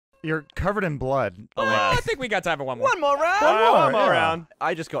You're covered in blood. I think we got time for one more. One more round. One more round.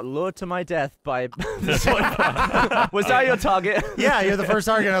 I just got lured to my death by. Was that your target? Yeah, you're the first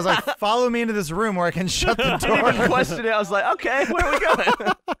target. And I was like, follow me into this room where I can shut the I didn't even door. question it. I was like, okay, where are we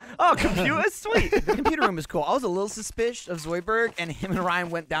going? Oh, computer, sweet. The computer room is cool. I was a little suspicious of Zoidberg, and him and Ryan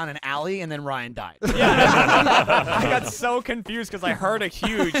went down an alley, and then Ryan died. Yeah. I got so confused because I heard a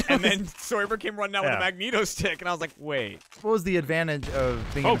huge, and then Zoidberg came running out with a Magneto stick, and I was like, wait. What was the advantage of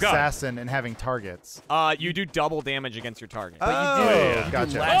being an assassin and having targets? You do double damage against your target. But you do. Oh,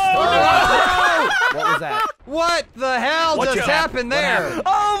 gotcha. What was that? What the hell just happened there?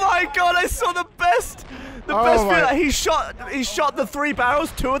 Oh my god, I saw the best. The best feeling. He shot the 3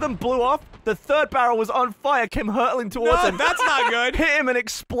 barrels, 2 of them blew off. The 3rd barrel was on fire, came hurtling towards him. That's not good. Hit him and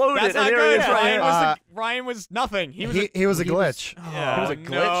exploded. That's not and good. Right Ryan was nothing. He was a glitch. He was a glitch. He was a glitch?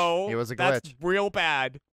 No, He was a that's glitch. real bad.